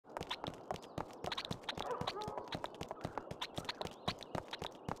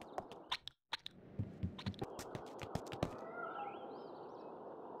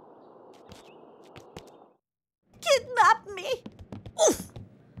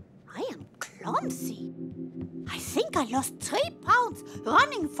clumsy. I think I lost 3 pounds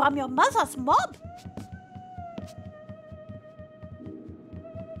running from your mother's mob.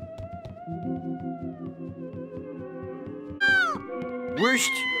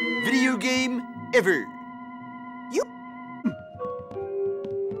 Worst video game ever. You...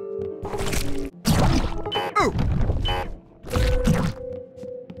 Oh!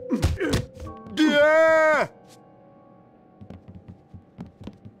 Yeah!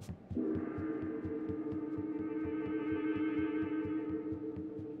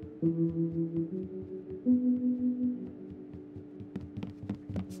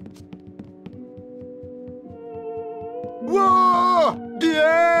 Whoa!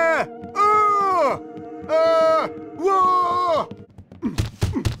 Yeah! Whoa!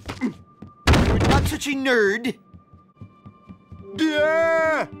 You're not such a nerd.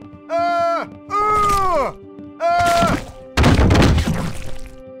 Yeah!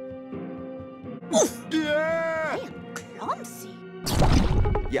 Yeah! I am clumsy.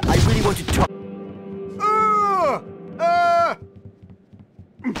 Yeah, I really want to talk.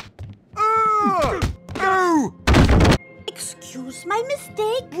 No! Excuse my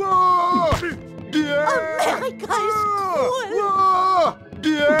mistake. Whoa! Yeah! America is cruel. Whoa!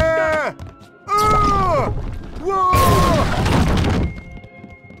 Yeah! Whoa!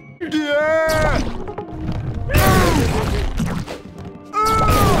 Yeah!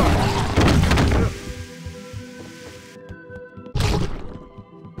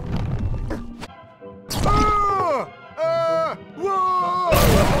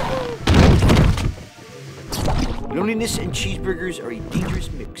 Loneliness and cheeseburgers are a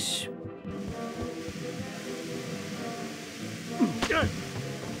dangerous mix.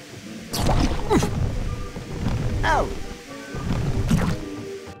 Ow!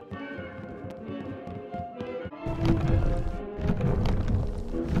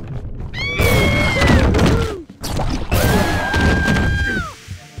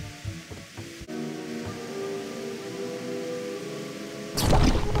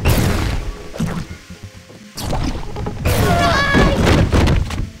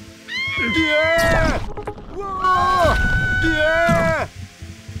 Yeah! Whoa! Yeah!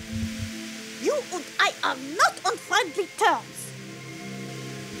 You and I are not on friendly terms.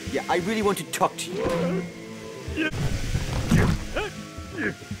 Yeah, I really want to talk to you.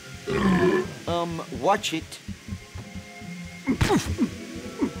 Watch it.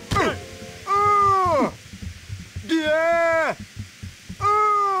 Yeah!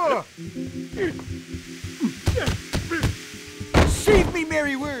 Save me,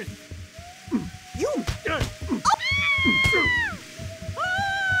 Mary Worth! You... Yeah!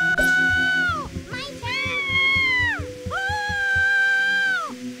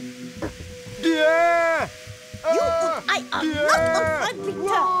 You and I are not on friendly terms.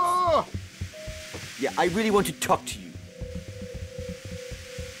 Whoa! Yeah, I really want to talk to you.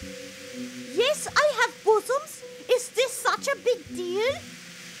 Yes, I have bosoms. Is this such a big deal?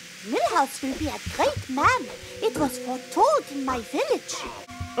 Milhouse will be a great man. It was foretold in my village.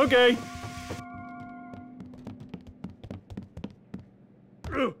 Okay.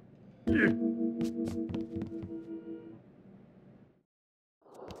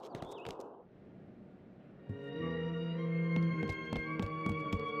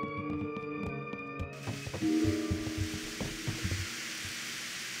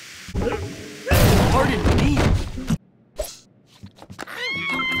 Pardon me.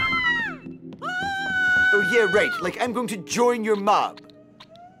 Oh, yeah, right. Like, I'm going to join your mob.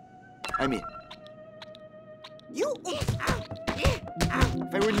 I'm in. You... If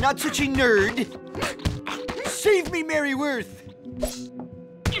I were not such a nerd... Save me, Mary Worth!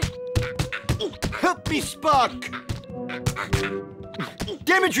 Help me, Spock!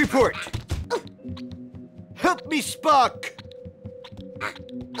 Damage report! Help me, Spock!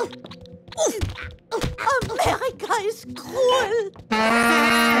 America is cruel.